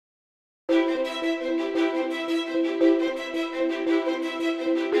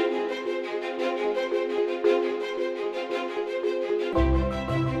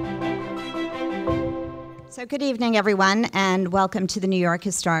So good evening, everyone, and welcome to the New York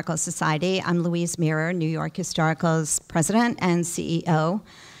Historical Society. I'm Louise Mirror, New York Historical's president and CEO.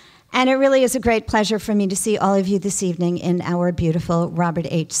 And it really is a great pleasure for me to see all of you this evening in our beautiful Robert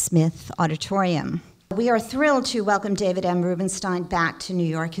H. Smith Auditorium. We are thrilled to welcome David M. Rubenstein back to New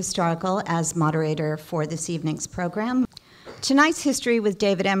York Historical as moderator for this evening's program. Tonight's History with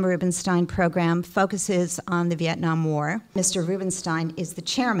David M. Rubenstein program focuses on the Vietnam War. Mr. Rubenstein is the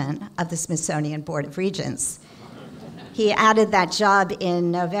chairman of the Smithsonian Board of Regents. He added that job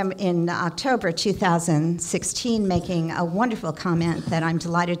in October 2016, making a wonderful comment that I'm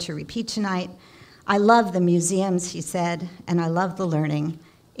delighted to repeat tonight. "I love the museums," he said, "and I love the learning.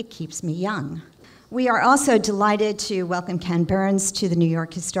 It keeps me young." We are also delighted to welcome Ken Burns to the New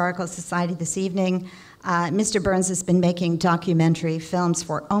York Historical Society this evening. Mr. Burns has been making documentary films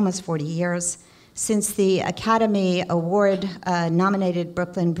for almost 40 years. Since the Academy Award nominated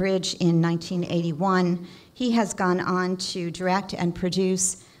Brooklyn Bridge in 1981, he has gone on to direct and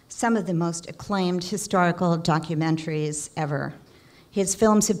produce some of the most acclaimed historical documentaries ever. His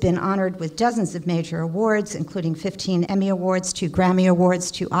films have been honored with dozens of major awards, including 15 Emmy Awards, 2 Grammy Awards,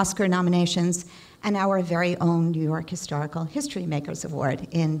 2 Oscar nominations, and our very own New York Historical History Makers Award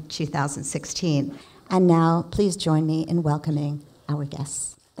in 2016. And now, please join me in welcoming our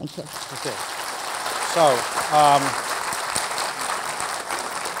guests. Thank you. Okay. So,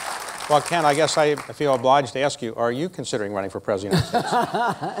 well, Ken, I guess I feel obliged to ask you, are you considering running for president of the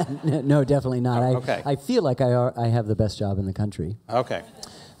United States? No, definitely not. Oh, okay. I feel like I have the best job in the country. Okay.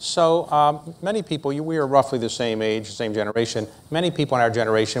 So many people, we are roughly the same age, same generation. Many people in our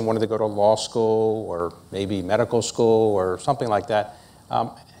generation wanted to go to law school or maybe medical school or something like that.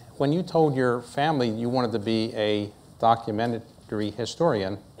 When you told your family you wanted to be a documentary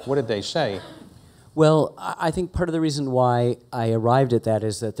historian, what did they say? Well, I think part of the reason why I arrived at that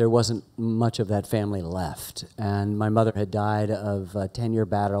is that there wasn't much of that family left. And my mother had died of a 10-year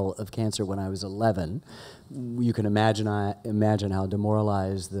battle of cancer when I was 11. You can imagine how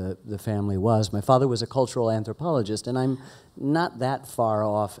demoralized the family was. My father was a cultural anthropologist, and I'm not that far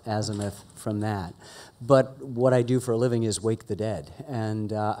off azimuth from that. But what I do for a living is wake the dead.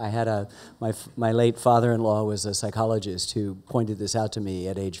 And I had my late father-in-law was a psychologist who pointed this out to me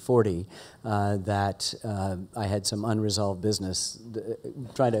at age 40, that I had some unresolved business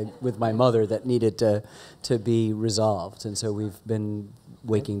with my mother that needed to be resolved. And so we've been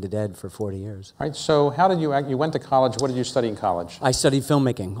waking the dead for 40 years. All right, so how did you went to college? What did you study in college? I studied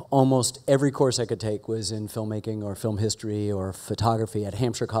filmmaking. Almost every course I could take was in filmmaking or film history or photography at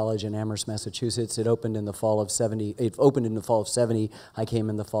Hampshire College in Amherst, Massachusetts. It opened in the fall of 70. It opened in the fall of 70. I came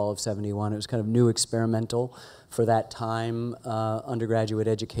in the fall of 71. It was kind of new, experimental for that time, undergraduate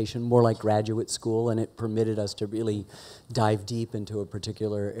education, more like graduate school, and it permitted us to really dive deep into a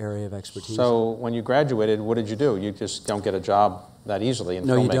particular area of expertise. So when you graduated, what did you do? You just don't get a job that easily in filmmaking.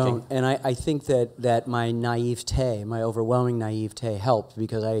 No, you don't. And I think that my naivete, my overwhelming naivete helped,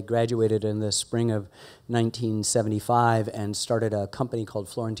 because I graduated in the spring of 1975 and started a company called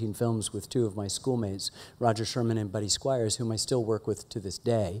Florentine Films with 2 of my schoolmates, Roger Sherman and Buddy Squires, whom I still work with to this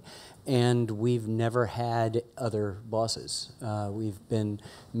day. And we've never had other bosses. We've been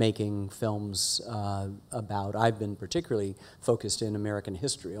making films I've been particularly focused in American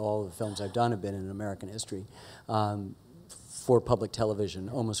history. All the films I've done have been in American history. For public television,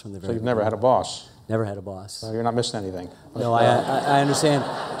 almost from the very So you've never had a boss? Never had a boss. So you're not missing anything? No, I understand.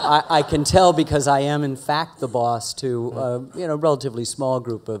 I can tell because I am, in fact, the boss to a relatively small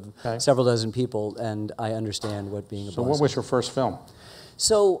group of several dozen people, and I understand what being a boss is. So what was your first film?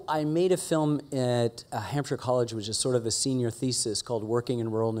 So I made a film at Hampshire College, which is sort of a senior thesis called Working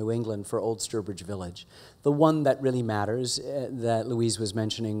in Rural New England for Old Sturbridge Village. The one that really matters that Louise was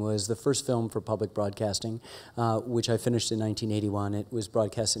mentioning was the first film for public broadcasting, which I finished in 1981. It was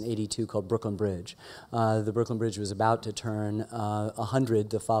broadcast in '82 called Brooklyn Bridge. The Brooklyn Bridge was about to turn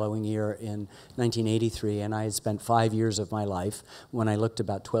 100 the following year in 1983, and I had spent 5 years of my life, when I looked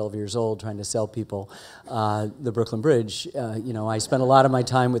about 12 years old, trying to sell people the Brooklyn Bridge. I spent a lot of my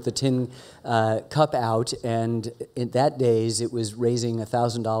time with the tin cup out, and in that days it was raising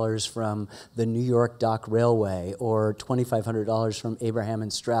 $1,000 from the New York Dock Railway or $2,500 from Abraham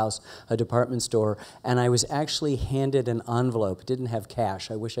and Straus, a department store, and I was actually handed an envelope. It didn't have cash.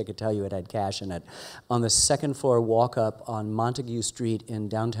 I wish I could tell you it had cash in it. On the second floor walk-up on Montague Street in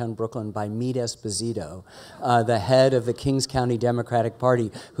downtown Brooklyn by Meade Esposito, the head of the Kings County Democratic Party,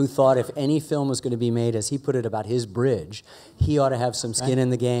 who thought if any film was going to be made, as he put it, about his bridge, he ought to have some skin in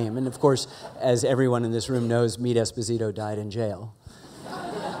the game. And of course, as everyone in this room knows, Meade Esposito died in jail.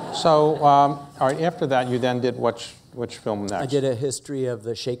 So, all right, after that, you then did what which film next? I did a history of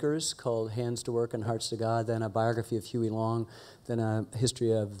the Shakers called Hands to Work and Hearts to God, then a biography of Huey Long, then a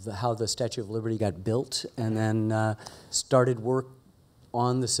history of how the Statue of Liberty got built, and then started work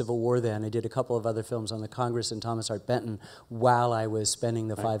on the Civil War then. I did a couple of other films on the Congress and Thomas Hart Benton while I was spending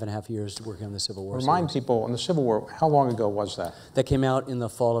the 5.5 years working on the Civil War. Remind people, on the Civil War, how long ago was that? That came out in the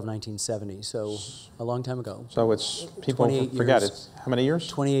fall of 1970, so a long time ago. So it's, people forget it. How many years?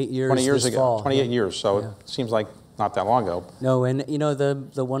 28 years 20 years ago. fall. 28 years, so yeah. It seems like not that long ago. No, and you know,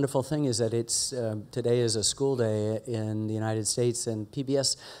 the wonderful thing is that it's today is a school day in the United States, and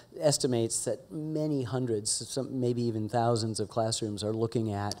PBS estimates that many hundreds, maybe even thousands of classrooms are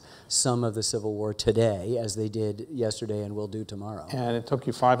looking at some of the Civil War today, as they did yesterday and will do tomorrow. And it took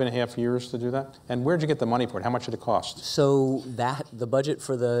you 5.5 years to do that? And where'd you get the money for it? How much did it cost? So the budget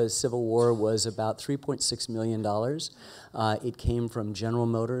for the Civil War was about $3.6 million. It came from General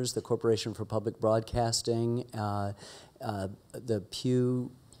Motors, the Corporation for Public Broadcasting, the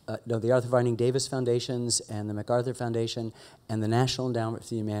Arthur Vining Davis Foundations and the MacArthur Foundation and the National Endowment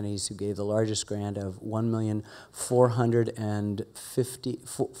for the Humanities, who gave the largest grant of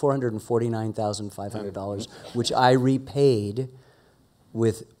 $1,449,500, which I repaid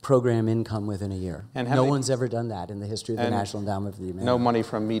with program income within a year. And no one's ever done that in the history of the National Endowment for the Humanities. No money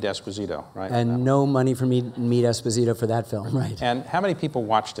from Meade Esposito, right? And no money from Meade Esposito for that film, right. And how many people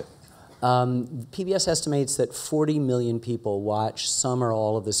watched it? PBS estimates that 40 million people watched some or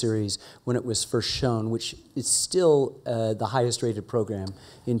all of the series when it was first shown, which is still the highest rated program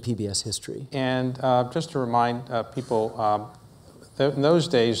in PBS history. And just to remind people, in those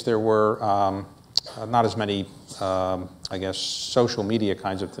days there were not as many, I guess, social media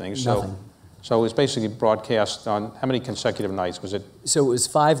kinds of things. Nothing. So it was basically broadcast on how many consecutive nights? Was it? So it was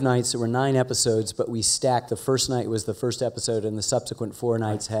 5 nights. There were 9 episodes, but we stacked. The first night was the first episode, and the subsequent 4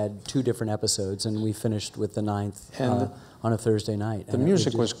 nights had 2 different episodes, and we finished with the 9th on a Thursday night. The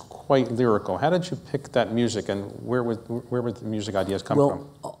music was quite lyrical. How did you pick that music, and where would the music ideas come from?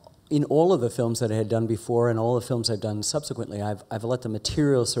 In all of the films that I had done before and all the films I've done subsequently, I've let the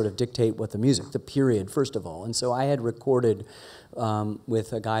material sort of dictate what the music, the period, first of all. And so I had recorded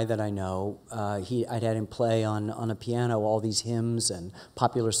with a guy that I know. I'd had him play on a piano all these hymns and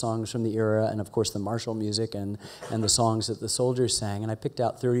popular songs from the era, and of course the martial music and the songs that the soldiers sang. And I picked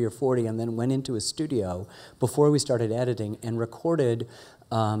out 30 or 40 and then went into a studio before we started editing and recorded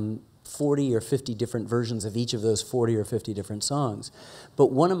 40 or 50 different versions of each of those 40 or 50 different songs. But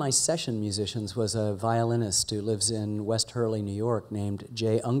one of my session musicians was a violinist who lives in West Hurley, New York, named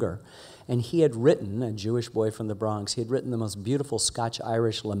Jay Unger. And he had written, a Jewish boy from the Bronx, he had written the most beautiful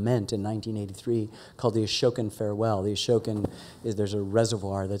Scotch-Irish lament in 1983 called the Ashokan Farewell. The Ashokan there's a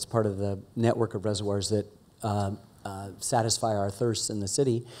reservoir that's part of the network of reservoirs that satisfy our thirsts in the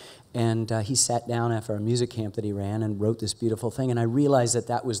city. And he sat down after a music camp that he ran and wrote this beautiful thing. And I realized that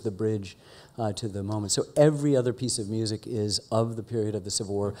that was the bridge to the moment. So every other piece of music is of the period of the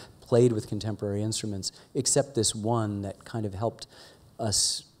Civil War, played with contemporary instruments, except this one that kind of helped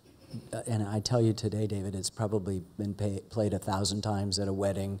us. And I tell you today, David, it's probably been played 1,000 times at a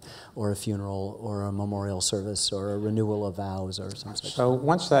wedding or a funeral or a memorial service or a renewal of vows or something. So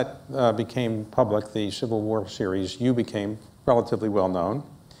once that became public, the Civil War series, you became relatively well known.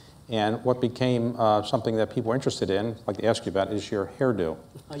 And what became something that people are interested in, I'd like to ask you about, is your hairdo.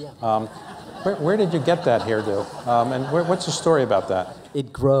 Oh, yeah. Where did you get that hairdo? And what's the story about that?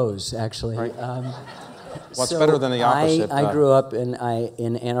 It grows, actually. Right. What's better than the opposite? I grew up in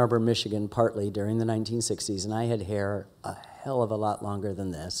Ann Arbor, Michigan, partly during the 1960s, and I had hair a hell of a lot longer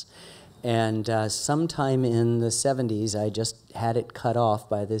than this. And sometime in the 70s, I just had it cut off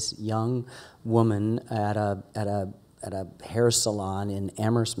by this young woman at a hair salon in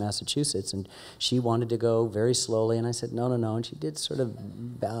Amherst, Massachusetts, and she wanted to go very slowly, and I said, no, no, no, and she did sort of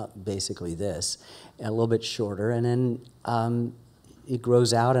about basically this, a little bit shorter, and then it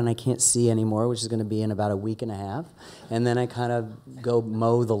grows out and I can't see anymore, which is going to be in about a week and a half, and then I kind of go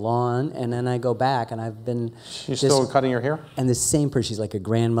mow the lawn, and then I go back, and I've been... She's still cutting your hair? And the same person, she's like a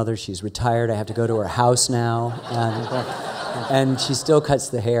grandmother, she's retired, I have to go to her house now, and she still cuts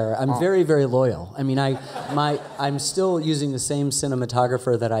the hair. I'm very, very loyal. I mean, I'm still using the same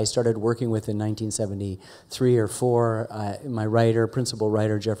cinematographer that I started working with in 1973 or 4. My principal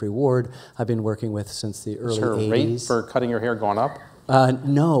writer, Jeffrey Ward, I've been working with since the early 80s. Is her rate for cutting your hair going up?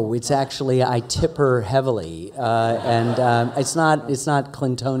 No, it's actually, I tip her heavily, and it's not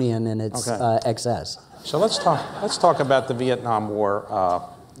Clintonian in its excess. So let's talk about the Vietnam War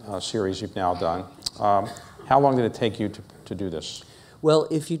series you've now done. How long did it take you to do this? Well,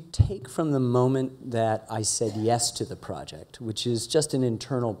 if you take from the moment that I said yes to the project, which is just an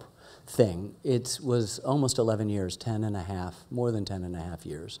internal thing. It was almost 11 years, 10 and a half, more than 10 and a half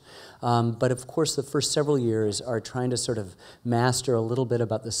years. But of course, the first several years are trying to sort of master a little bit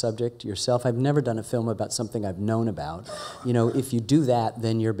about the subject yourself. I've never done a film about something I've known about. You know, if you do that,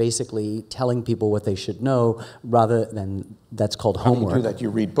 then you're basically telling people what they should know, rather than, that's called homework. How do you do that? You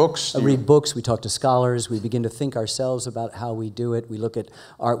read books? I read books, we talk to scholars, we begin to think ourselves about how we do it. We look at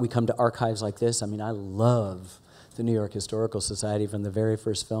art, we come to archives like this. I mean, I love the New York Historical Society from the very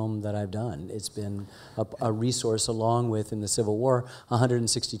first film that I've done. It's been a resource, along with, in the Civil War,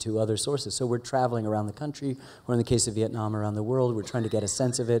 162 other sources. So we're traveling around the country, or in the case of Vietnam, around the world. We're trying to get a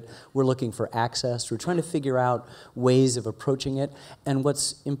sense of it. We're looking for access. We're trying to figure out ways of approaching it. And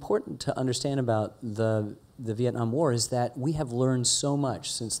what's important to understand about the Vietnam War is that we have learned so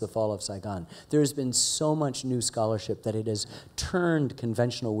much since the fall of Saigon. There has been so much new scholarship that it has turned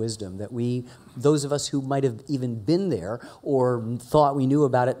conventional wisdom that those of us who might have even been there or thought we knew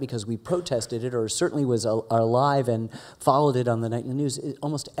about it because we protested it or certainly was alive and followed it on the nightly news,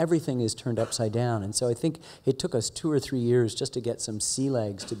 almost everything is turned upside down. And so I think it took us 2 or 3 years just to get some sea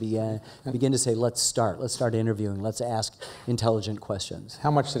legs to begin to say, let's start interviewing, let's ask intelligent questions.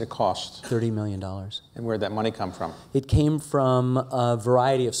 How much did it cost? $30 million. And where'd that money come from? It came from a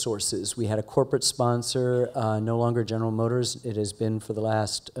variety of sources. We had a corporate sponsor, no longer General Motors. It has been for the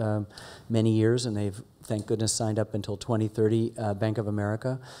last many years, and they've, thank goodness, signed up until 2030, Bank of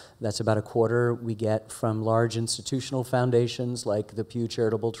America. That's about a quarter we get from large institutional foundations like the Pew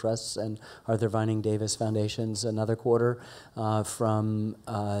Charitable Trusts and Arthur Vining Davis Foundations, another quarter from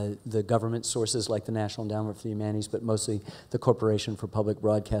the government sources like the National Endowment for the Humanities, but mostly the Corporation for Public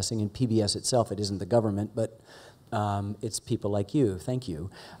Broadcasting and PBS itself. It isn't the government, but it's people like you, thank you.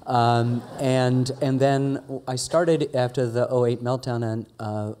 And then I started, after the '08 meltdown,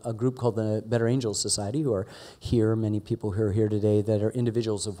 a group called the Better Angels Society, who are here, many people who are here today that are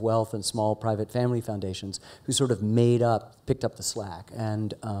individuals of wealth and small private family foundations who sort of picked up the slack.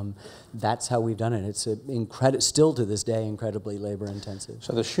 And that's how we've done it. It's still to this day incredibly labor intensive.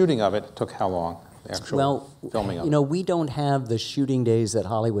 So the shooting of it took how long? The actual filming of it? You know, we don't have the shooting days that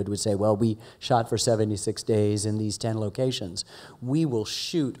Hollywood would say, well, we shot for 76 days in these 10 locations. We will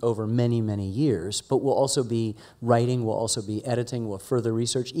shoot over many, many years, but we'll also be writing, we'll also be editing, we'll further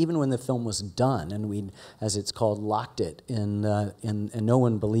research. Even when the film was done, and we, as it's called, locked it in, and no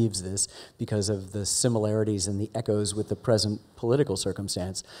one believes this because of the similarities and the echoes with the present political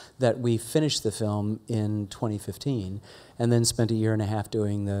circumstance, that we finished the film in 2015 and then spent a year and a half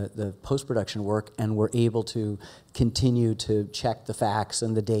doing the post-production work, and were able to continue to check the facts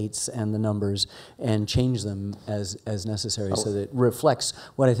and the dates and the numbers and change them as necessary, so that it reflects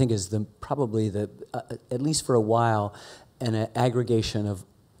what I think is probably at least for a while, an aggregation of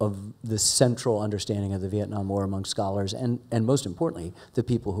the central understanding of the Vietnam War among scholars, and most importantly, the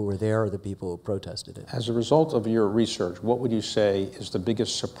people who were there or the people who protested it. As a result of your research, what would you say is the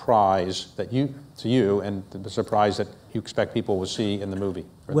biggest surprise to you, and the surprise that you expect people will see in the movie?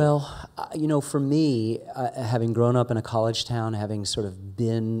 Well, you know, for me, having grown up in a college town, having sort of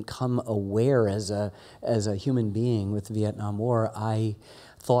become aware as a human being with the Vietnam War, I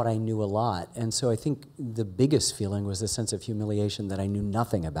thought I knew a lot. And so I think the biggest feeling was a sense of humiliation that I knew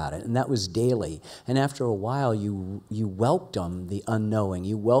nothing about it, and that was daily. And after a while, you welcomed the unknowing.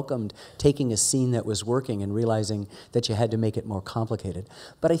 You welcomed taking a scene that was working and realizing that you had to make it more complicated.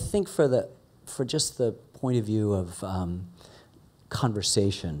 But I think for just the point of view of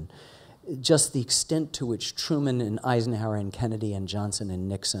conversation, just the extent to which Truman and Eisenhower and Kennedy and Johnson and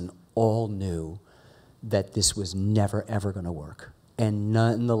Nixon all knew that this was never, ever going to work, and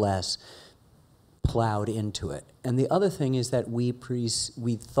nonetheless plowed into it. And the other thing is that we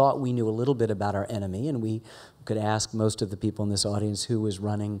thought we knew a little bit about our enemy, and we could ask most of the people in this audience who was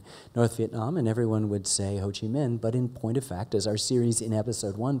running North Vietnam, and everyone would say Ho Chi Minh. But in point of fact, as our series in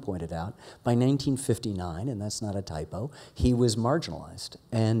episode 1 pointed out, by 1959, and that's not a typo, he was marginalized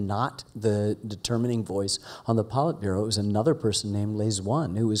and not the determining voice on the Politburo. It was another person named Le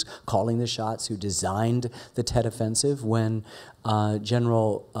Duan who was calling the shots, who designed the Tet Offensive. When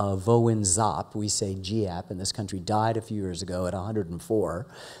General Vo Nguyen Giap, we say Giap in this country, died a few years ago at 104,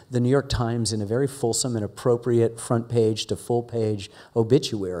 the New York Times, in a very fulsome and appropriate front page to full page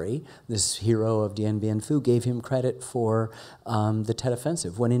obituary, this hero of Dien Bien Phu, gave him credit for the Tet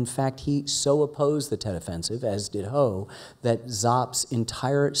Offensive, when in fact he so opposed the Tet Offensive, as did Ho, that Giap's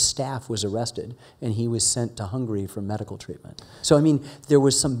entire staff was arrested and he was sent to Hungary for medical treatment. So I mean, there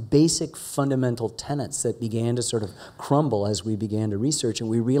was some basic fundamental tenets that began to sort of crumble as we began to research, and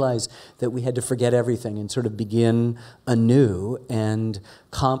we realized that we had to forget everything and sort of begin anew and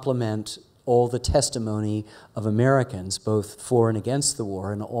complement all the testimony of Americans, both for and against the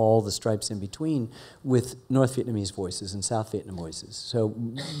war, and all the stripes in between, with North Vietnamese voices and South Vietnam voices. So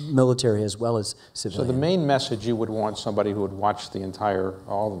military as well as civilian. So the main message you would want somebody who would watch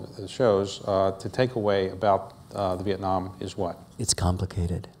all of the shows to take away about the Vietnam is what? It's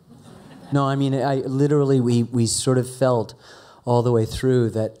complicated. No, I mean, we sort of felt all the way through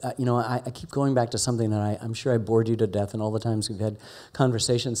that, I keep going back to something that I'm sure I bored you to death in all the times we've had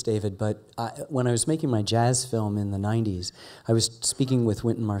conversations, David, but when I was making my jazz film in the 90s, I was speaking with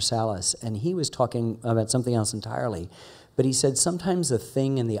Wynton Marsalis, and he was talking about something else entirely. But he said sometimes a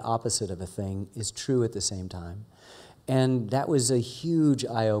thing and the opposite of a thing is true at the same time. And that was a huge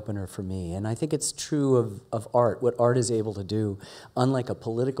eye-opener for me. And I think it's true of art, what art is able to do. Unlike a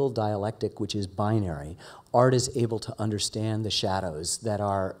political dialectic, which is binary, art is able to understand the shadows that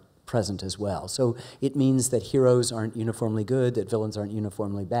are present as well. So it means that heroes aren't uniformly good, that villains aren't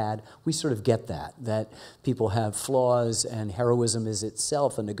uniformly bad. We sort of get that people have flaws, and heroism is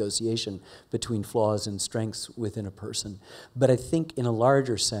itself a negotiation between flaws and strengths within a person. But I think in a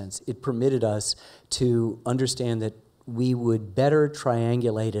larger sense, it permitted us to understand that we would better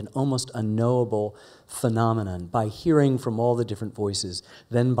triangulate an almost unknowable phenomenon by hearing from all the different voices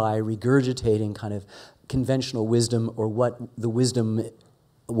than by regurgitating kind of conventional wisdom or what the wisdom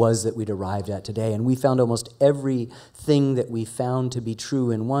was that we'd arrived at today. And we found almost everything that we found to be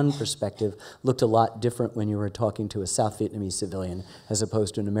true in one perspective looked a lot different when you were talking to a South Vietnamese civilian as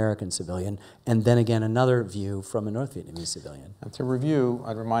opposed to an American civilian, and then again another view from a North Vietnamese civilian. And to review,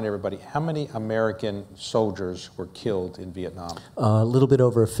 I'd remind everybody, how many American soldiers were killed in Vietnam? A little bit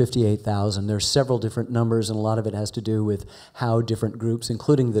over 58,000. There's several different numbers, and a lot of it has to do with how different groups,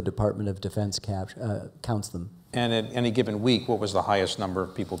 including the Department of Defense, counts them. And at any given week, what was the highest number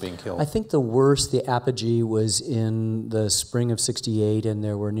of people being killed? I think the worst, the apogee, was in the spring of '68, and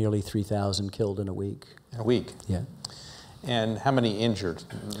there were nearly 3,000 killed in a week. In a week? Yeah. And how many injured,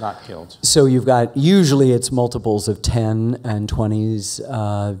 not killed? So you've got, usually it's multiples of 10 and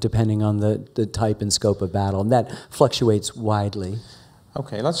 20s, depending on the type and scope of battle, and that fluctuates widely.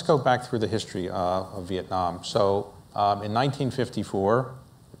 Okay, let's go back through the history of Vietnam. So in 1954,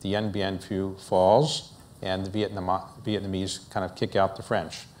 the Dien Bien Phu falls, and the Vietnamese kind of kick out the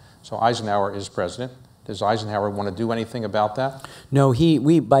French. So Eisenhower is president. Does Eisenhower want to do anything about that? No,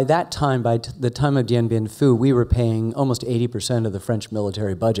 by that time, by the time of Dien Bien Phu, we were paying almost 80% of the French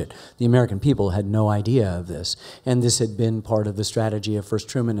military budget. The American people had no idea of this, and this had been part of the strategy of first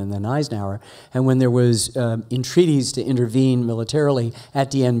Truman and then Eisenhower. And when there was entreaties to intervene militarily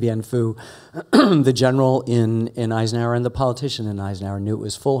at Dien Bien Phu, the general in Eisenhower and the politician in Eisenhower knew it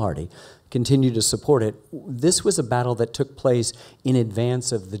was foolhardy, continued to support it. This was a battle that took place in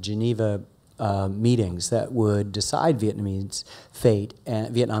advance of the Geneva meetings that would decide Vietnam's fate,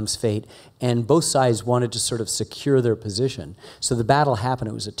 and both sides wanted to sort of secure their position. So the battle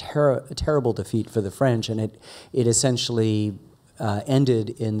happened. It was a terrible defeat for the French, and it essentially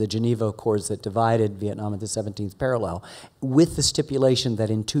ended in the Geneva Accords that divided Vietnam at the 17th parallel, with the stipulation that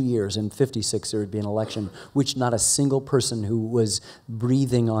in 2 years, in '56, there would be an election which not a single person who was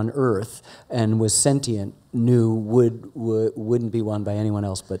breathing on Earth and was sentient knew wouldn't be won by anyone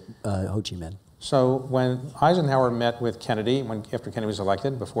else but Ho Chi Minh. So when Eisenhower met with Kennedy, after Kennedy was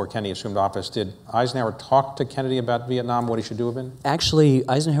elected, before Kennedy assumed office, did Eisenhower talk to Kennedy about Vietnam, what he should do with it? Actually,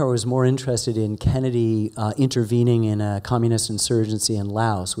 Eisenhower was more interested in Kennedy intervening in a communist insurgency in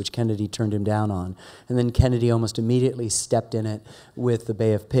Laos, which Kennedy turned him down on. And then Kennedy almost immediately stepped in it with the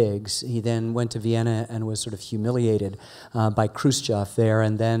Bay of Pigs. He then went to Vienna and was sort of humiliated by Khrushchev there,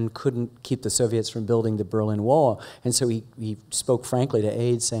 and then couldn't keep the Soviets from building the Berlin Wall. And so he spoke frankly to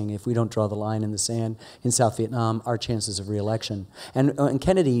aides, saying, if we don't draw the line in the sand in South Vietnam, our chances of re-election. And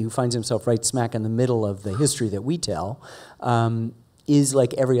Kennedy, who finds himself right smack in the middle of the history that we tell, is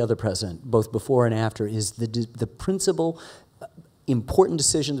like every other president, both before and after, is the principal important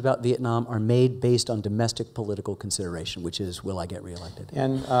decisions about Vietnam are made based on domestic political consideration, which is, will I get reelected?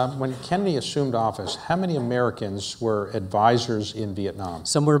 And when Kennedy assumed office, how many Americans were advisors in Vietnam?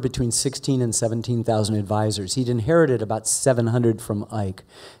 Somewhere between 16 and 17,000 advisors. He'd inherited about 700 from Ike.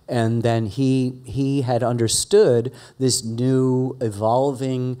 And then he had understood this new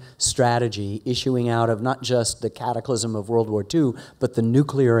evolving strategy issuing out of not just the cataclysm of World War II, but the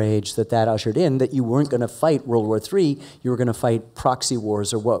nuclear age that ushered in, that you weren't going to fight World War III, you were going to fight proxy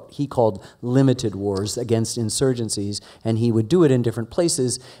wars, or what he called limited wars against insurgencies, and he would do it in different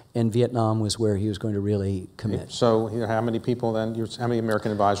places, and Vietnam was where he was going to really commit. So how many people then, how many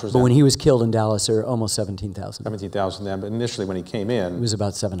American advisors? But when he was killed in Dallas, there were almost 17,000. 17,000 then, but initially when he came in, it was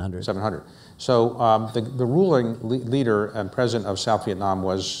about 700. 700. So the ruling leader and president of South Vietnam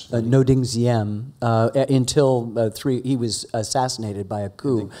was No Ding Diem until he was assassinated by a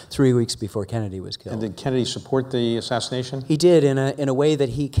coup 3 weeks before Kennedy was killed. And did Kennedy support the assassination? He did in a way that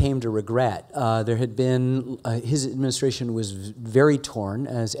he came to regret. There had been his administration was very torn,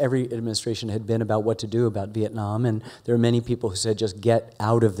 as every administration had been, about what to do about Vietnam, and there are many people who said, just get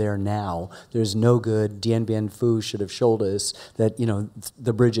out of there now. There's no good. Dien Bien Phu should have showed us that, you know,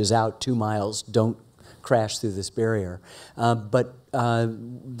 the bridge is out 2 miles. Don't crash through this barrier. But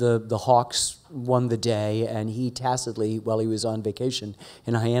the Hawks won the day, and he tacitly, while he was on vacation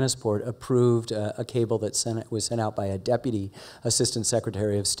in Hyannisport, approved a cable that was sent out by a deputy assistant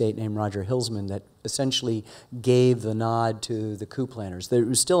secretary of state named Roger Hilsman that essentially gave the nod to the coup planners. There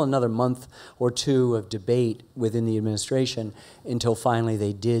was still another month or two of debate within the administration until finally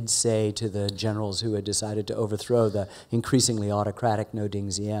they did say to the generals who had decided to overthrow the increasingly autocratic No Ding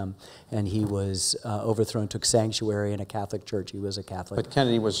Diem, and he was overthrown, took sanctuary in a Catholic church. He was a Catholic. But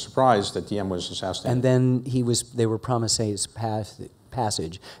Kennedy was surprised that Diem was assassinated. And then they were promised his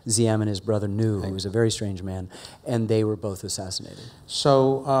passage. Diem and his brother knew, who was a very strange man, and they were both assassinated.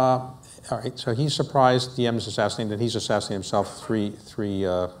 So, all right, so he's surprised Diem is assassinated, and he's assassinated himself three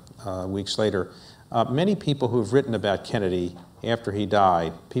weeks later. Many people who have written about Kennedy after he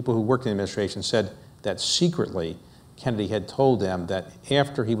died, people who worked in the administration, said that secretly Kennedy had told them that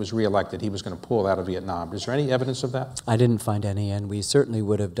after he was reelected, he was going to pull out of Vietnam. Is there any evidence of that? I didn't find any, and we certainly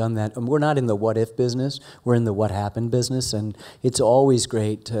would have done that. We're not in the what-if business. We're in the what-happened business, and it's always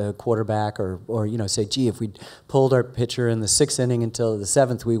great to quarterback or you know, say, gee, if we'd pulled our pitcher in the 6th inning until the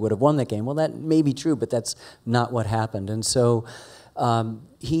 7th, we would have won that game. Well, that may be true, but that's not what happened. And so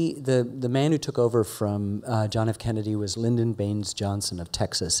the man who took over from John F. Kennedy was Lyndon Baines Johnson of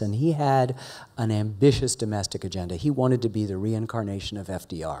Texas, and he had an ambitious domestic agenda. He wanted to be the reincarnation of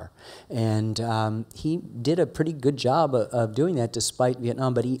FDR, and he did a pretty good job of doing that despite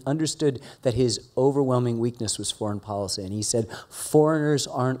Vietnam, but he understood that his overwhelming weakness was foreign policy, and he said, foreigners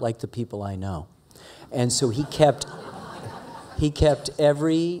aren't like the people I know. And so he kept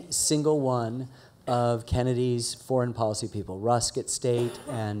every single one of Kennedy's foreign policy people, Rusk at State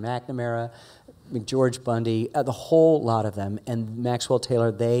and McNamara, McGeorge Bundy, the whole lot of them, and Maxwell Taylor,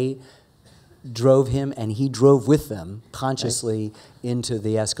 they drove him, and he drove with them consciously into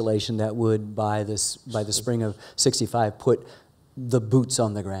the escalation that would, by the spring of '65, put the boots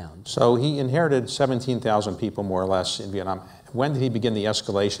on the ground. So he inherited 17,000 people, more or less, in Vietnam. When did he begin the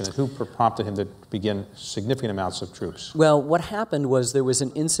escalation, and who prompted him to begin significant amounts of troops? Well, what happened was there was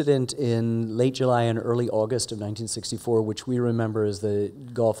an incident in late July and early August of 1964, which we remember as the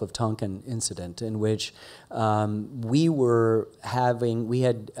Gulf of Tonkin incident, in which we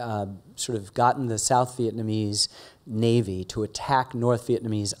had sort of gotten the South Vietnamese Navy to attack North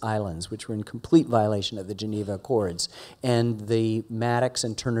Vietnamese islands, which were in complete violation of the Geneva Accords. And the Maddox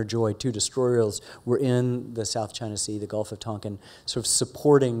and Turner Joy, 2 destroyers, were in the South China Sea, the Gulf of Tonkin, sort of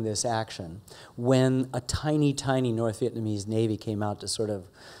supporting this action. When a tiny, tiny North Vietnamese Navy came out to sort of,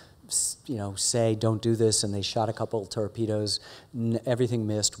 you know, say, don't do this, and they shot a couple torpedoes, everything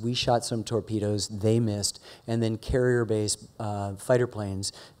missed. We shot some torpedoes, they missed, and then carrier-based fighter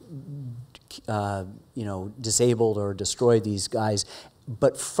planes you know, disabled or destroyed these guys.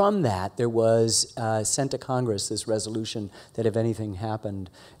 But from that, there was sent to Congress this resolution that if anything happened,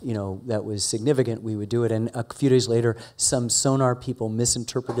 you know, that was significant, we would do it. And a few days later, some sonar people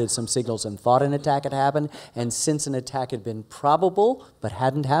misinterpreted some signals and thought an attack had happened. And since an attack had been probable but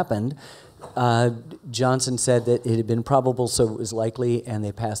hadn't happened, Johnson said that it had been probable, so it was likely, and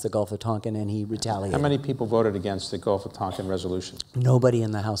they passed the Gulf of Tonkin, and he retaliated. How many people voted against the Gulf of Tonkin resolution? Nobody in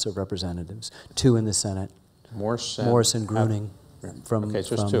the House of Representatives, 2 in the Senate. Morse and Gruning. Okay,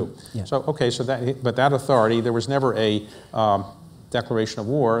 so it's 2. Yeah. So okay, so that authority, there was never a declaration of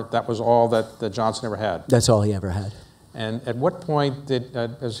war. That was all that Johnson ever had. That's all he ever had. And at what point did,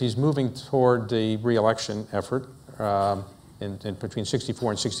 as he's moving toward the re-election effort, in between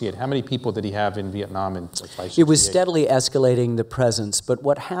 64 and 68, how many people did he have in Vietnam in 68? It was steadily escalating the presence, but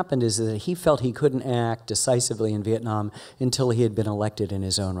what happened is that he felt he couldn't act decisively in Vietnam until he had been elected in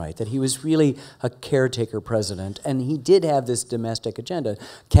his own right, that he was really a caretaker president, and he did have this domestic agenda.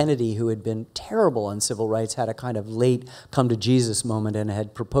 Kennedy, who had been terrible on civil rights, had a kind of late come-to-Jesus moment and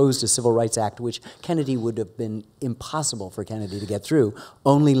had proposed a Civil Rights Act, which Kennedy would have been impossible for Kennedy to get through.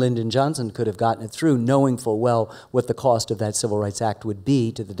 Only Lyndon Johnson could have gotten it through, knowing full well what the cost of that that Civil Rights Act would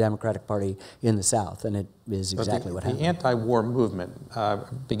be to the Democratic Party in the South, and it is exactly what happened. The anti-war movement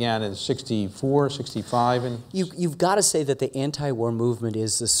began in 64, 65, and... You've got to say that the anti-war movement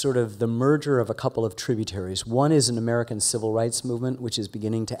is the sort of the merger of a couple of tributaries. One is an American civil rights movement, which is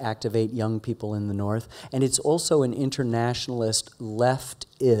beginning to activate young people in the North, and it's also an internationalist,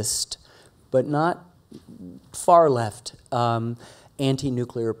 leftist, but not far left,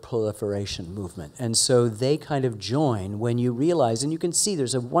 anti-nuclear proliferation movement. And so they kind of join when you realize, and you can see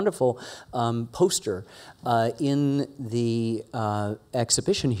there's a wonderful poster in the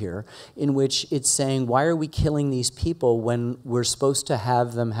exhibition here in which it's saying, why are we killing these people when we're supposed to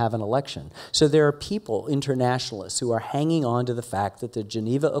have them have an election? So there are people, internationalists, who are hanging on to the fact that the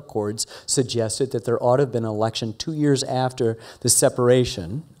Geneva Accords suggested that there ought to have been an election 2 years after the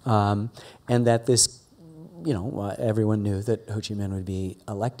separation, and that this, you know, everyone knew that Ho Chi Minh would be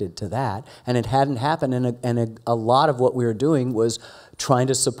elected to that, and it hadn't happened, and a lot of what we were doing was trying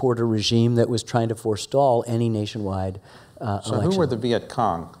to support a regime that was trying to forestall any nationwide election. So who were the Viet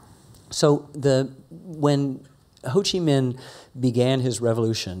Cong? So when Ho Chi Minh began his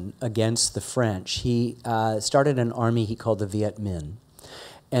revolution against the French, he started an army he called the Viet Minh.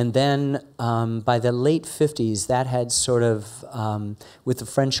 And then by the late 50s, that had sort of, with the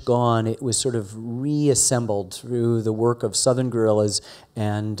French gone, it was sort of reassembled through the work of Southern guerrillas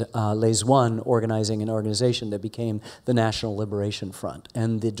and Les One organizing an organization that became the National Liberation Front.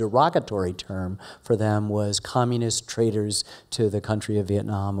 And the derogatory term for them was communist traitors to the country of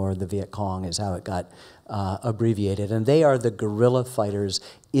Vietnam, or the Viet Cong is how it got abbreviated. And they are the guerrilla fighters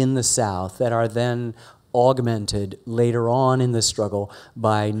in the South that are then augmented later on in the struggle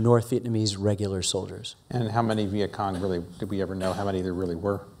by North Vietnamese regular soldiers. And how many Viet Cong really, did we ever know how many there really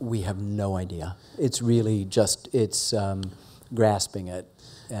were? We have no idea. It's really just, it's grasping at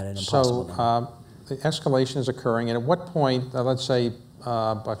an impossible number. The escalation is occurring, and at what point, let's say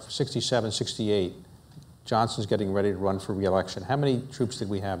about 67, 68, Johnson's getting ready to run for re-election. How many troops did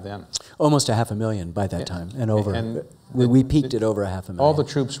we have then? Almost 500,000 by that time, and over. And we peaked at over 500,000. All the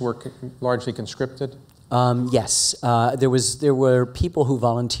troops were largely conscripted? Yes, there were people who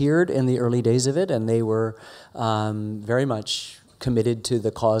volunteered in the early days of it, and they were very much committed to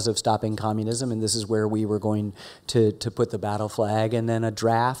the cause of stopping communism, and this is where we were going to put the battle flag. And then a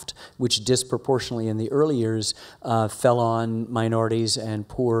draft, which disproportionately in the early years fell on minorities and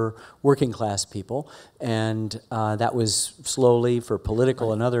poor working class people, and that was slowly, for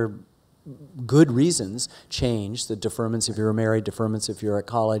political and other good reasons, changed. The deferments if you were married, deferments if you're at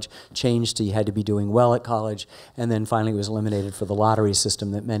college, changed to you had to be doing well at college, and then finally it was eliminated for the lottery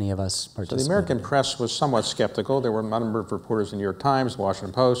system that many of us participated in. So the American press was somewhat skeptical. There were a number of reporters in the New York Times,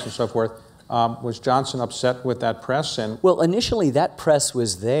 Washington Post, and so forth. Was Johnson upset with that press? Well, initially that press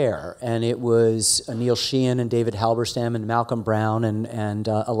was there, and it was Neil Sheehan and David Halberstam and Malcolm Brown and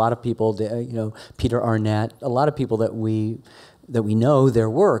a lot of people, you know, Peter Arnett, a lot of people that we know their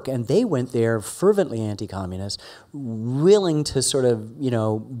work, and they went there fervently anti-communist, willing to sort of, you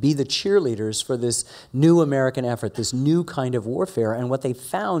know, be the cheerleaders for this new American effort, this new kind of warfare. And what they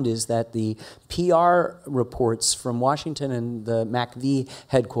found is that the PR reports from Washington and the MACV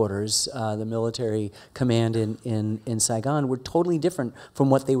headquarters, the military command in Saigon, were totally different from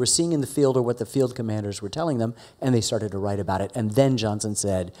what they were seeing in the field or what the field commanders were telling them, and they started to write about it. And then Johnson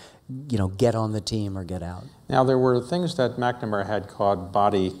said, you know, get on the team or get out. Now, there were things that McNamara had called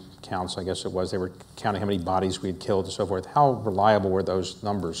body counts, I guess it was. They were counting how many bodies we had killed and so forth. How reliable were those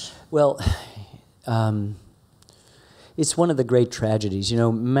numbers? Well, it's one of the great tragedies. You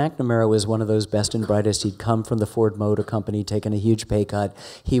know, McNamara was one of those best and brightest. He'd come from the Ford Motor Company, taken a huge pay cut.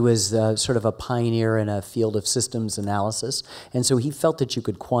 He was sort of a pioneer in a field of systems analysis, and so he felt that you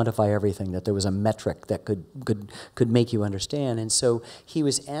could quantify everything, that there was a metric that could make you understand. And so he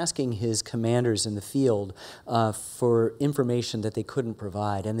was asking his commanders in the field for information that they couldn't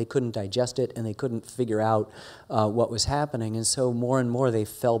provide, and they couldn't digest it, and they couldn't figure out what was happening. And so more and more they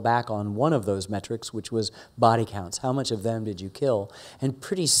fell back on one of those metrics, which was body counts. How much of them did you kill? And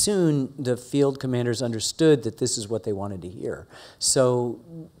pretty soon the field commanders understood that this is what they wanted to hear. So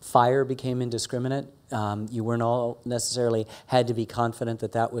fire became indiscriminate. You weren't all necessarily had to be confident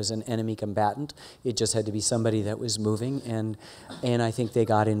that that was an enemy combatant. It just had to be somebody that was moving, and I think they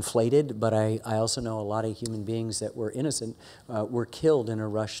got inflated, but I also know a lot of human beings that were innocent were killed in a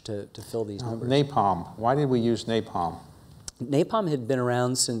rush to fill these numbers. Napalm. Why did we use napalm? Napalm had been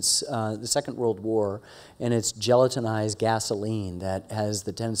around since the Second World War, and it's gelatinized gasoline that has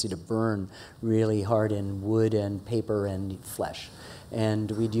the tendency to burn really hard in wood and paper and flesh.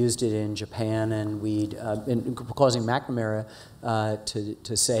 and we'd used it in Japan, and we'd been causing McNamara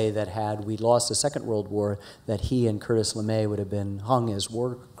to say that had we lost the Second World War, that he and Curtis LeMay would have been hung as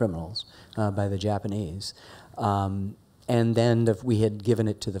war criminals by the Japanese. And then we had given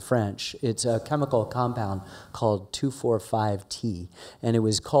it to the French. It's a chemical compound called 2,4,5-T, and it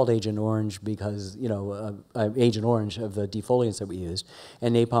was called Agent Orange because, you know, Agent Orange of the defoliants that we used,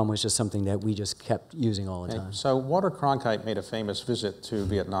 and napalm was just something that we just kept using all the time. So Walter Cronkite made a famous visit to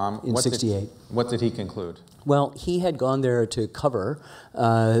Vietnam. In '68. What did he conclude? Well, he had gone there to cover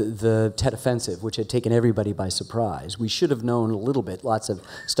the Tet Offensive, which had taken everybody by surprise. We should have known a little bit. Lots of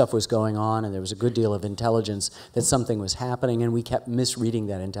stuff was going on, and there was a good deal of intelligence that something was happening, and we kept misreading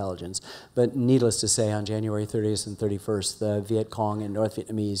that intelligence. But needless to say, on January 30th and 31st, the Viet Cong and North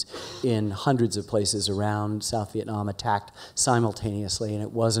Vietnamese in hundreds of places around South Vietnam attacked simultaneously, and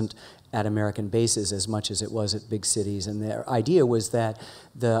it wasn't at American bases as much as it was at big cities. And their idea was that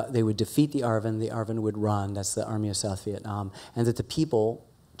they would defeat the ARVN would run, that's the Army of South Vietnam, and that the people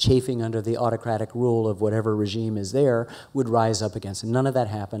chafing under the autocratic rule of whatever regime is there would rise up against it. None of that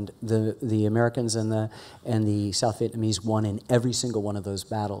happened. The Americans and the South Vietnamese won in every single one of those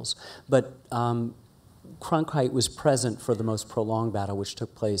battles. But Cronkite was present for the most prolonged battle, which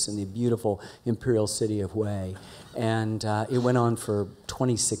took place in the beautiful imperial city of Hue. And it went on for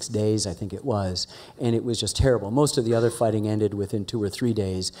 26 days, I think it was, and it was just terrible. Most of the other fighting ended within 2 or 3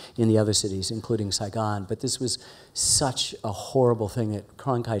 days in the other cities, including Saigon. But this was such a horrible thing that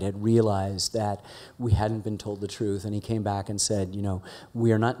Cronkite had realized that we hadn't been told the truth, and he came back and said, you know,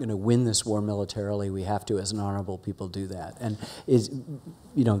 we are not going to win this war militarily. We have to, as an honorable people, do that. And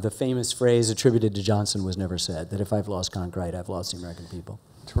you know, the famous phrase attributed to Johnson was never said, that if I've lost Cronkite, I've lost the American people.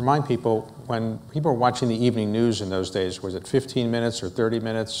 To remind people, when people were watching the evening news in those days, was it 15 minutes or 30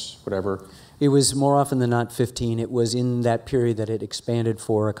 minutes, whatever? It was more often than not 15. It was in that period that it expanded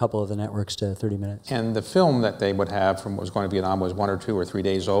for a couple of the networks to 30 minutes. And the film that they would have from what was going to Vietnam was 1 or 2 or 3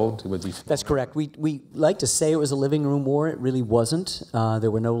 days old? It would be. That's correct. We like to say it was a living room war. It really wasn't. There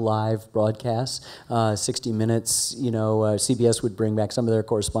were no live broadcasts. 60 Minutes, you know, CBS would bring back some of their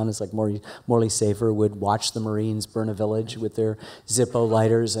correspondents, like Morley Safer would watch the Marines burn a village with their Zippo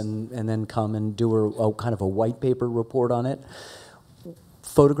lighters and then come and do a kind of a white paper report on it.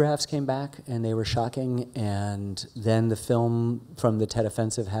 Photographs came back, and they were shocking, and then the film from the Tet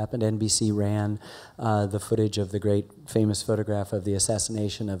Offensive happened. NBC ran the footage of the great famous photograph of the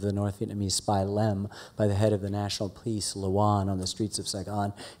assassination of the North Vietnamese spy Lem by the head of the National Police, Luan, on the streets of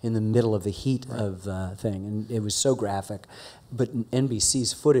Saigon in the middle of the heat of the thing, and it was so graphic. But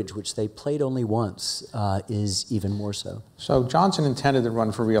NBC's footage, which they played only once, is even more so. So Johnson intended to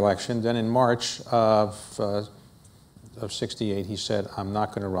run for re-election. Then in March of '68, he said, I'm not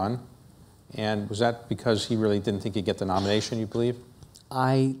going to run. And was that because he really didn't think he'd get the nomination, you believe?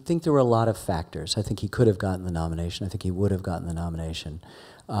 I think there were a lot of factors. I think he could have gotten the nomination. I think he would have gotten the nomination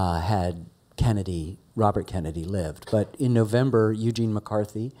had Robert Kennedy lived. But in November, Eugene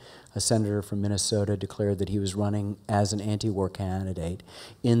McCarthy, a senator from Minnesota, declared that he was running as an anti-war candidate.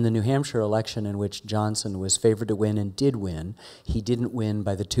 In the New Hampshire election, in which Johnson was favored to win and did win, he didn't win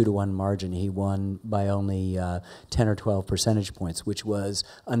by the 2-to-1 margin. He won by only 10 or 12 percentage points, which was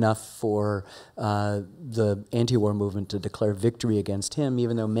enough for the anti-war movement to declare victory against him,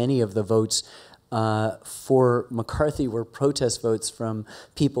 even though many of the votes for McCarthy were protest votes from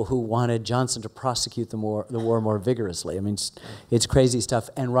people who wanted Johnson to prosecute the war more vigorously. I mean, it's crazy stuff.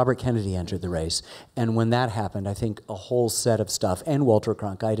 And Robert Kennedy entered the race. And when that happened, I think a whole set of stuff, and Walter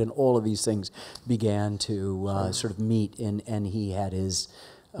Cronkite, and all of these things began to sort of meet, and he had his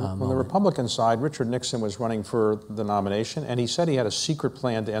On the Republican side, Richard Nixon was running for the nomination, and he said he had a secret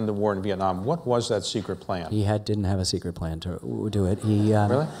plan to end the war in Vietnam. What was that secret plan? He didn't have a secret plan to do it.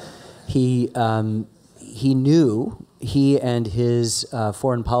 Really? He knew, he and his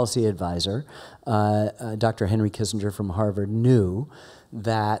foreign policy advisor, Dr. Henry Kissinger from Harvard, knew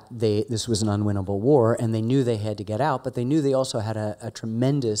that this was an unwinnable war, and they knew they had to get out, but they knew they also had a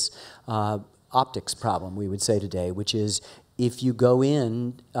tremendous optics problem, we would say today, which is if you go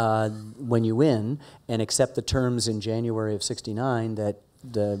in when you win and accept the terms in January of '69 that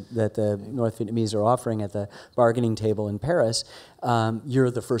the North Vietnamese are offering at the bargaining table in Paris,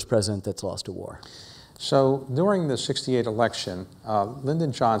 you're the first president that's lost a war. So during the '68 election,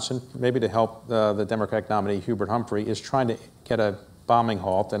 Lyndon Johnson, maybe to help the Democratic nominee Hubert Humphrey, is trying to get a bombing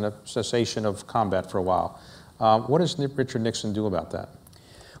halt and a cessation of combat for a while. What does Richard Nixon do about that?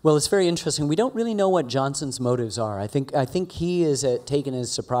 Well, it's very interesting. We don't really know what Johnson's motives are. I think he is taken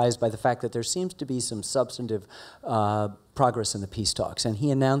as surprised by the fact that there seems to be some substantive progress in the peace talks. And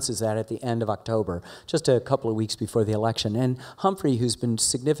he announces that at the end of October, just a couple of weeks before the election. And Humphrey, who's been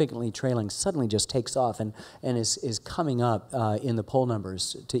significantly trailing, suddenly just takes off and is coming up in the poll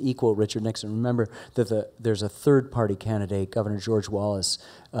numbers to equal Richard Nixon. Remember that there's a third-party candidate, Governor George Wallace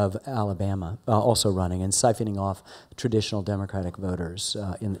of Alabama, also running and siphoning off traditional Democratic voters,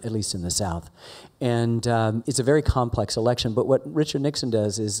 at least in the South. And it's a very complex election, but what Richard Nixon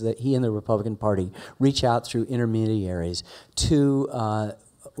does is that he and the Republican Party reach out through intermediaries to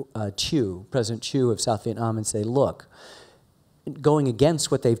President Thieu of South Vietnam, and say, look, going against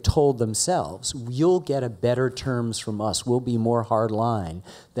what they've told themselves, you'll get a better terms from us. We'll be more hardline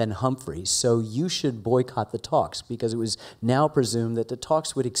than Humphrey. So you should boycott the talks, because it was now presumed that the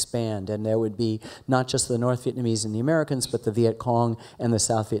talks would expand and there would be not just the North Vietnamese and the Americans, but the Viet Cong and the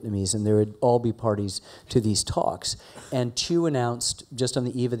South Vietnamese, and there would all be parties to these talks. And Thieu announced just on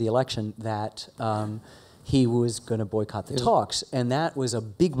the eve of the election that he was going to boycott the talks, and that was a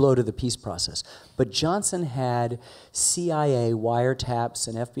big blow to the peace process. But Johnson had CIA wiretaps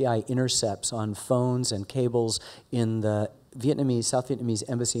and FBI intercepts on phones and cables in the South Vietnamese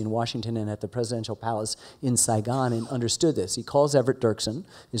embassy in Washington and at the presidential palace in Saigon, and understood this. He calls Everett Dirksen,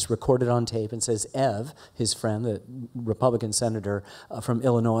 is recorded on tape, and says, Ev, his friend, the Republican senator from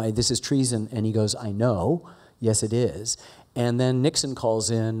Illinois, this is treason. And he goes, I know. Yes, it is. And then Nixon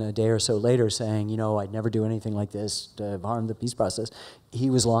calls in a day or so later saying, you know, I'd never do anything like this to harm the peace process. He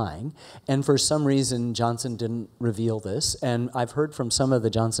was lying. And for some reason, Johnson didn't reveal this. And I've heard from some of the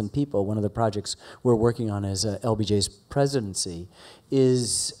Johnson people, one of the projects we're working on as LBJ's presidency,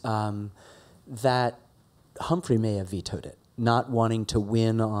 is that Humphrey may have vetoed it, not wanting to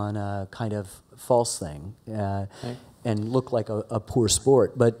win on a kind of false thing and look like a poor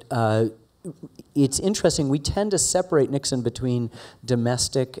sport. But it's interesting, we tend to separate Nixon between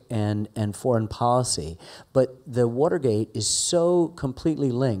domestic and foreign policy, but the Watergate is so completely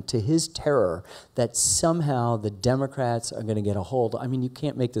linked to his terror that somehow the Democrats are going to get a hold. I mean, you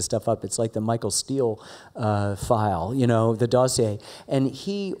can't make this stuff up. It's like the Michael Steele file, you know, the dossier. And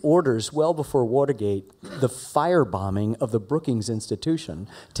he orders, well before Watergate, the firebombing of the Brookings Institution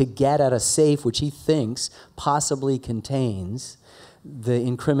to get at a safe which he thinks possibly contains the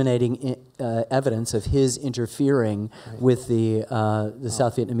incriminating evidence of his interfering with the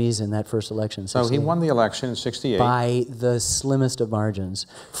South Vietnamese in that first election. So he won the election in '68 by the slimmest of margins,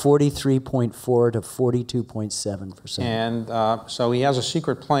 43.4 to 42.7%. And so he has a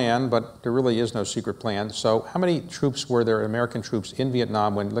secret plan, but there really is no secret plan. So how many troops were there, American troops, in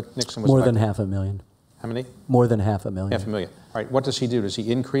Vietnam when Nixon was More elected? than 500,000. How many? More than 500,000. 500,000. All right. What does he do? Does he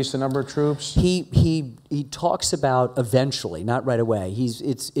increase the number of troops? He talks about eventually, not right away.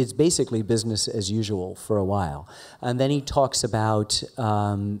 It's basically business as usual for a while, and then he talks about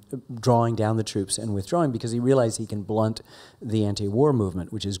drawing down the troops and withdrawing, because he realized he can blunt the anti-war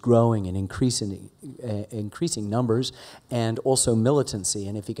movement, which is growing and increasing numbers, and also militancy.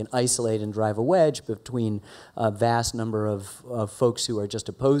 And if he can isolate and drive a wedge between a vast number of folks who are just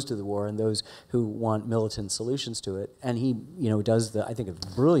opposed to the war and those who want militant solutions to it, and he does I think a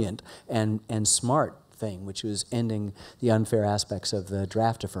brilliant and smart thing, which was ending the unfair aspects of the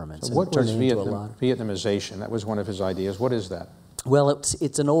draft deferments. So what was Vietnamization? That was one of his ideas. What is that? Well,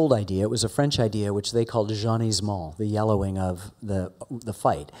 it's an old idea. It was a French idea, which they called jaunissement, the yellowing of the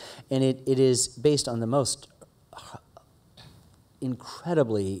fight. And it is based on the most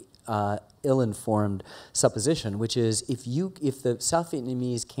incredibly ill-informed supposition, which is if the South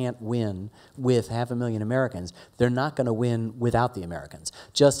Vietnamese can't win with 500,000 Americans, they're not going to win without the Americans.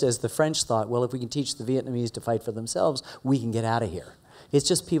 Just as the French thought, well, if we can teach the Vietnamese to fight for themselves, we can get out of here. It's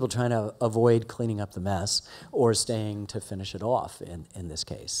just people trying to avoid cleaning up the mess or staying to finish it off in this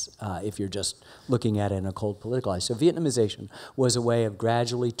case, if you're just looking at it in a cold political eye. So Vietnamization was a way of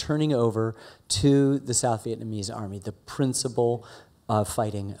gradually turning over to the South Vietnamese army the principal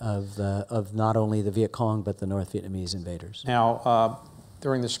fighting of not only the Viet Cong but the North Vietnamese invaders. Now,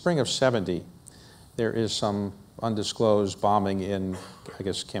 during the spring of '70, there is some undisclosed bombing in, I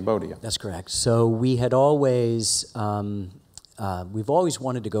guess, Cambodia. That's correct. So we had always we've always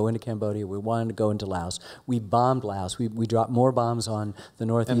wanted to go into Cambodia. We wanted to go into Laos. We bombed Laos. We dropped more bombs on the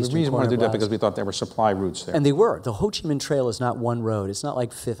northeastern corner. And the reason we wanted to do that because we thought there were supply routes there. And they were. The Ho Chi Minh Trail is not one road. It's not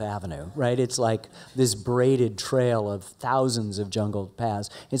like Fifth Avenue, right? It's like this braided trail of thousands of jungle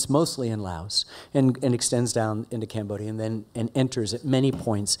paths. It's mostly in Laos and extends down into Cambodia and enters at many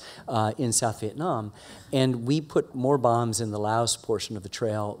points in South Vietnam. And we put more bombs in the Laos portion of the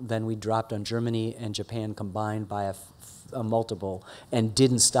trail than we dropped on Germany and Japan combined by a multiple and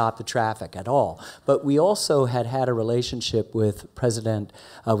didn't stop the traffic at all. But we also had a relationship with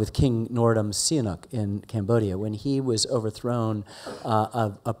with King Norodom Sihanouk in Cambodia. When he was overthrown,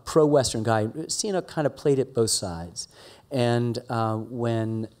 a pro-Western guy, Sihanouk kind of played it both sides. And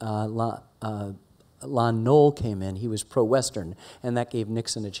when Lon Nol came in, he was pro-Western, and that gave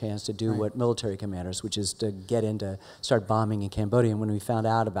Nixon a chance to do what military commanders, which is to get in to start bombing in Cambodia. And when we found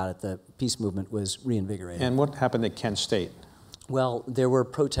out about it, the peace movement was reinvigorated. And what happened at Kent State? Well, there were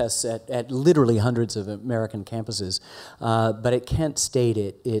protests at literally hundreds of American campuses, but at Kent State,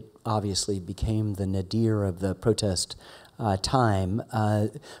 it obviously became the nadir of the protest time.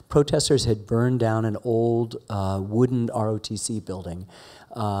 Protesters had burned down an old wooden ROTC building,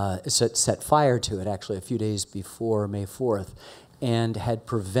 set fire to it actually a few days before May 4th, and had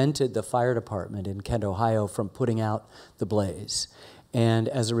prevented the fire department in Kent, Ohio from putting out the blaze. And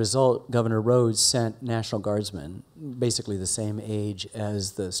as a result, Governor Rhodes sent National Guardsmen, basically the same age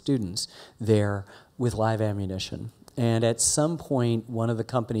as the students, there with live ammunition. And at some point, one of the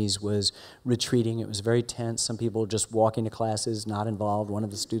companies was retreating. It was very tense. Some people just walking to classes, not involved. One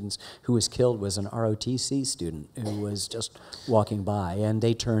of the students who was killed was an ROTC student who was just walking by. And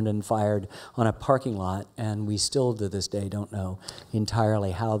they turned and fired on a parking lot. And we still, to this day, don't know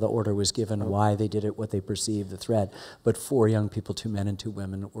entirely how the order was given, why they did it, what they perceived the threat. But 4 young people, 2 men and 2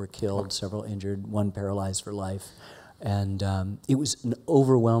 women, were killed, several injured, 1 paralyzed for life. And it was an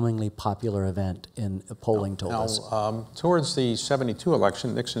overwhelmingly popular event, in polling told us. Towards the '72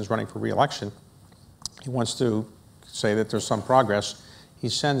 election, Nixon's running for re-election. He wants to say that there's some progress. He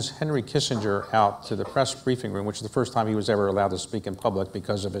sends Henry Kissinger out to the press briefing room, which is the first time he was ever allowed to speak in public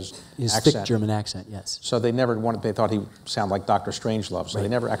because of his accent. Thick German accent, yes. So they never wanted, they thought he would sound like Dr. Strangelove, so they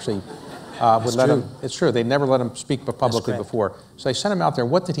never actually would let him, it's true, they never let him speak publicly before. So they sent him out there.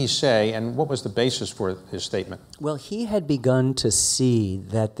 What did he say, and what was the basis for his statement? Well, he had begun to see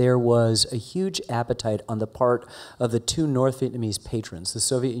that there was a huge appetite on the part of the 2 North Vietnamese patrons, the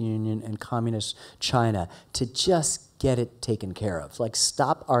Soviet Union and Communist China, to just get it taken care of. Like,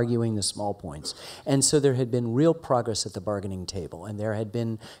 stop arguing the small points. And so there had been real progress at the bargaining table, and there had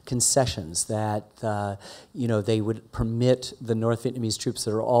been concessions that, you know, they would permit the North Vietnamese troops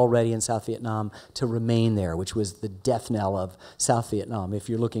that are already in South Vietnam to remain there, which was the death knell of South Vietnam, if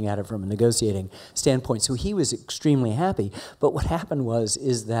you're looking at it from a negotiating standpoint. So he was extremely happy. But what happened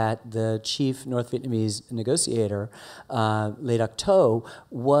is that the chief North Vietnamese negotiator, Le Duc Tho,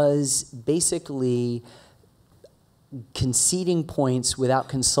 was basically conceding points without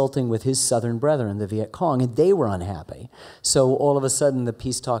consulting with his southern brethren, the Viet Cong, and they were unhappy. So all of a sudden, the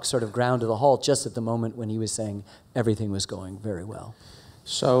peace talks sort of ground to the halt just at the moment when he was saying everything was going very well.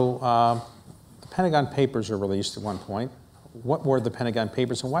 So the Pentagon Papers are released at one point. What were the Pentagon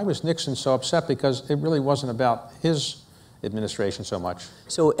Papers, and why was Nixon so upset? Because it really wasn't about his administration so much.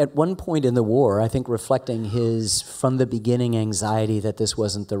 So at one point in the war, I think reflecting his from the beginning anxiety that this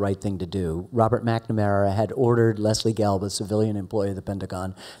wasn't the right thing to do, Robert McNamara had ordered Leslie Gelb, a civilian employee of the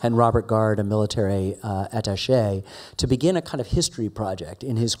Pentagon, and Robert Gard, a military attaché, to begin a kind of history project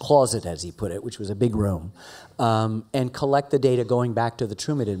in his closet, as he put it, which was a big room, and collect the data going back to the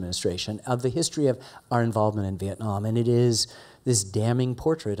Truman administration of the history of our involvement in Vietnam. And it is this damning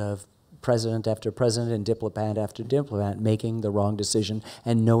portrait of president after president and diplomat after diplomat making the wrong decision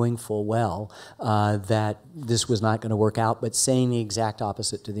and knowing full well that this was not going to work out, but saying the exact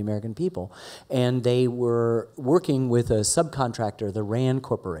opposite to the American people. And they were working with a subcontractor, the RAND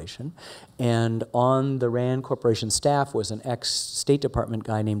Corporation, and on the RAND Corporation staff was an ex-State Department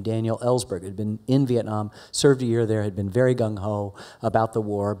guy named Daniel Ellsberg, had been in Vietnam, served a year there, had been very gung-ho about the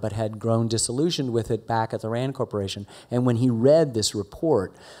war, but had grown disillusioned with it back at the RAND Corporation. And when he read this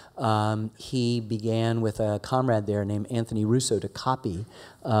report, he began with a comrade there named Anthony Russo to copy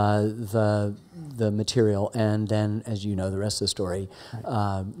the material, and then, as you know, the rest of the story,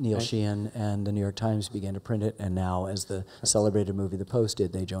 Neil Sheehan and the New York Times began to print it, and now, as the celebrated movie The Post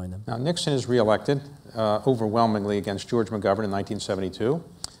did, they joined them. Now, Nixon is reelected overwhelmingly against George McGovern in 1972.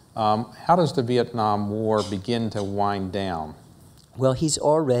 How does the Vietnam War begin to wind down? Well, he's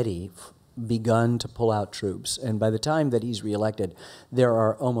already begun to pull out troops, and by the time that he's reelected, there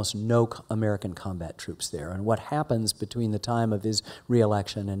are almost no American combat troops there. And what happens between the time of his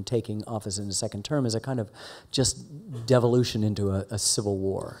reelection and taking office in his second term is a kind of just devolution into a civil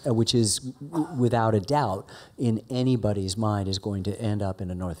war, which is, without a doubt, in anybody's mind, is going to end up in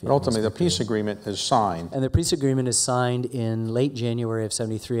a North Vietnamese. But ultimately, the peace agreement is signed. And the peace agreement is signed in late January of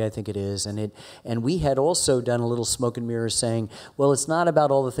 '73, I think it is, and we had also done a little smoke and mirrors saying, well, it's not about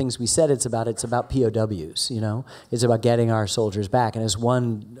all the things we said it's it's about POWs, you know? It's about getting our soldiers back. And as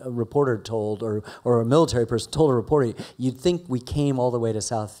one reporter told, or a military person told a reporter, you'd think we came all the way to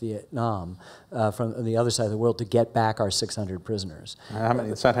South Vietnam from the other side of the world to get back our 600 prisoners.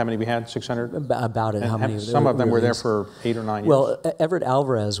 Is that how many we had, 600? About it. And how many? Some of them were there for 8 or 9 years. Well, Everett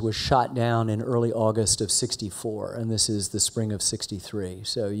Alvarez was shot down in early August of '64, and this is the spring of '63.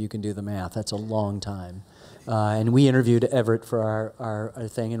 So you can do the math. That's a long time. And we interviewed Everett for our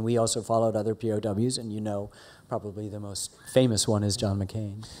thing, and we also followed other POWs, and you know, probably the most famous one is John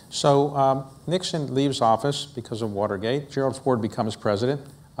McCain. So Nixon leaves office because of Watergate. Gerald Ford becomes president.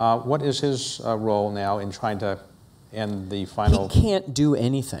 What is his role now in trying to end the final? He can't do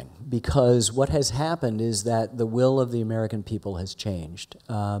anything, because what has happened is that the will of the American people has changed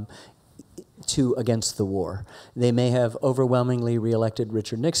against the war. They may have overwhelmingly reelected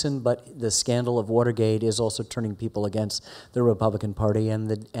Richard Nixon, but the scandal of Watergate is also turning people against the Republican Party, and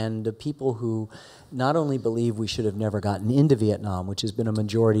the people who not only believe we should have never gotten into Vietnam, which has been a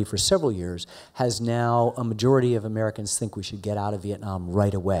majority for several years, has now a majority of Americans think we should get out of Vietnam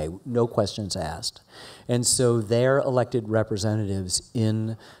right away, no questions asked. And so their elected representatives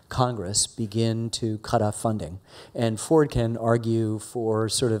in Congress begin to cut off funding. And Ford can argue for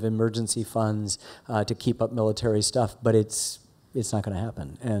sort of emergency funds to keep up military stuff, but it's not going to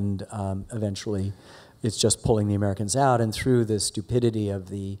happen. And eventually it's just pulling the Americans out, and through the stupidity of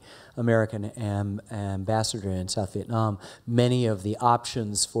the American ambassador in South Vietnam, many of the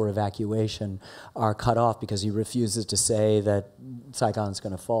options for evacuation are cut off because he refuses to say that Saigon's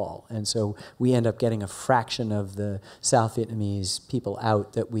going to fall. And so we end up getting a fraction of the South Vietnamese people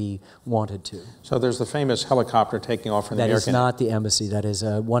out that we wanted to. So there's the famous helicopter taking off from the American... That is not the embassy. That is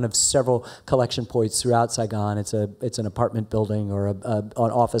one of several collection points throughout Saigon. It's an apartment building or an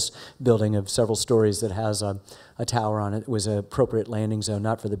office building of several stories that has a tower on it. It was an appropriate landing zone,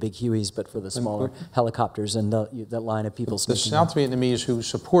 not for the big Hueys, but for the smaller helicopters and the line of people. The South Vietnamese who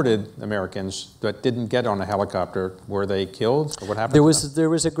supported Americans that didn't get on a helicopter, were they killed? Or what happened? There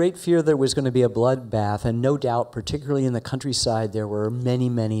was a great fear there was going to be a bloodbath, and no doubt, particularly in the countryside, there were many,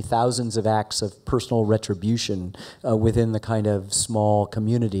 many thousands of acts of personal retribution within the kind of small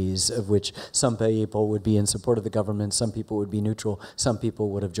communities, of which some people would be in support of the government, some people would be neutral, some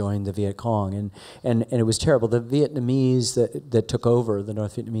people would have joined the Viet Cong, and it was terrible. The Vietnamese that took over, the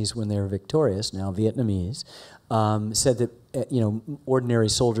North Vietnamese when they were victorious, now Vietnamese, said that ordinary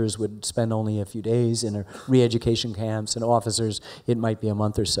soldiers would spend only a few days in re-education camps, and officers, it might be a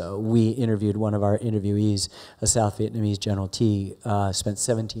month or so. We interviewed one of our interviewees, a South Vietnamese General T, spent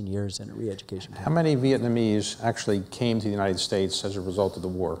 17 years in a re-education camp. How many Vietnamese actually came to the United States as a result of the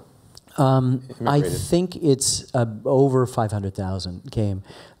war? I think it's over 500,000 came.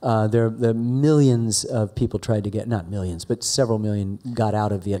 The millions of people tried to get, not millions, but several million got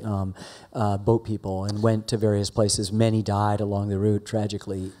out of Vietnam, boat people, and went to various places. Many died along the route,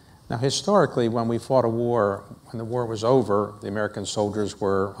 tragically. Now, historically, when we fought a war, when the war was over, the American soldiers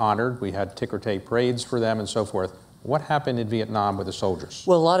were honored. We had ticker tape parades for them and so forth. What happened in Vietnam with the soldiers?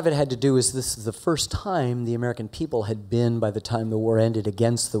 Well, a lot of it had to do with this is the first time the American people had been, by the time the war ended,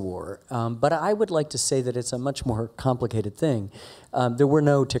 against the war. But I would like to say that it's a much more complicated thing. There were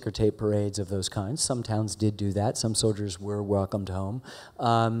no ticker tape parades of those kinds. Some towns did do that. Some soldiers were welcomed home.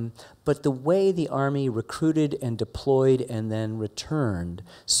 But the way the Army recruited and deployed and then returned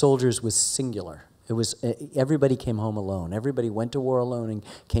soldiers was singular. It was everybody came home alone. Everybody went to war alone and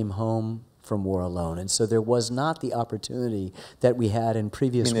came home from war alone. And so there was not the opportunity that we had in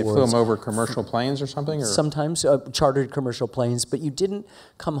previous wars. You mean they flew them over commercial planes or something? Or? Sometimes chartered commercial planes, but you didn't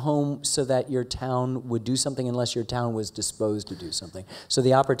come home so that your town would do something unless your town was disposed to do something. So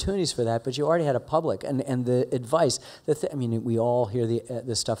the opportunities for that, but you already had a public, and the advice, I mean, we all hear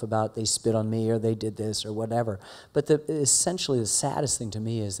the stuff about they spit on me or they did this or whatever, but essentially the saddest thing to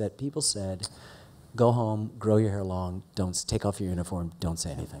me is that people said, go home, grow your hair long, don't take off your uniform, don't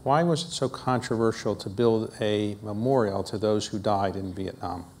say anything. Why was it so controversial to build a memorial to those who died in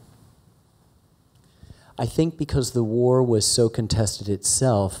Vietnam? I think because the war was so contested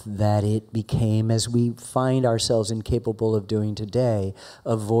itself that it became, as we find ourselves incapable of doing today,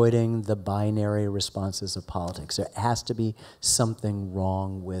 avoiding the binary responses of politics. There has to be something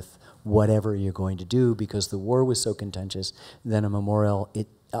wrong with whatever you're going to do, because the war was so contentious, then a memorial,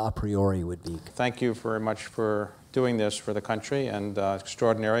 a priori would be. Thank you very much for doing this for the country, and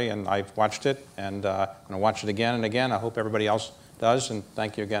extraordinary, and I've watched it, and I'm going to watch it again and again. I hope everybody else does, and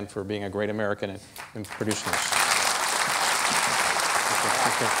thank you again for being a great American and producing this.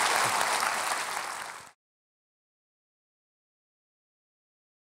 Thank you.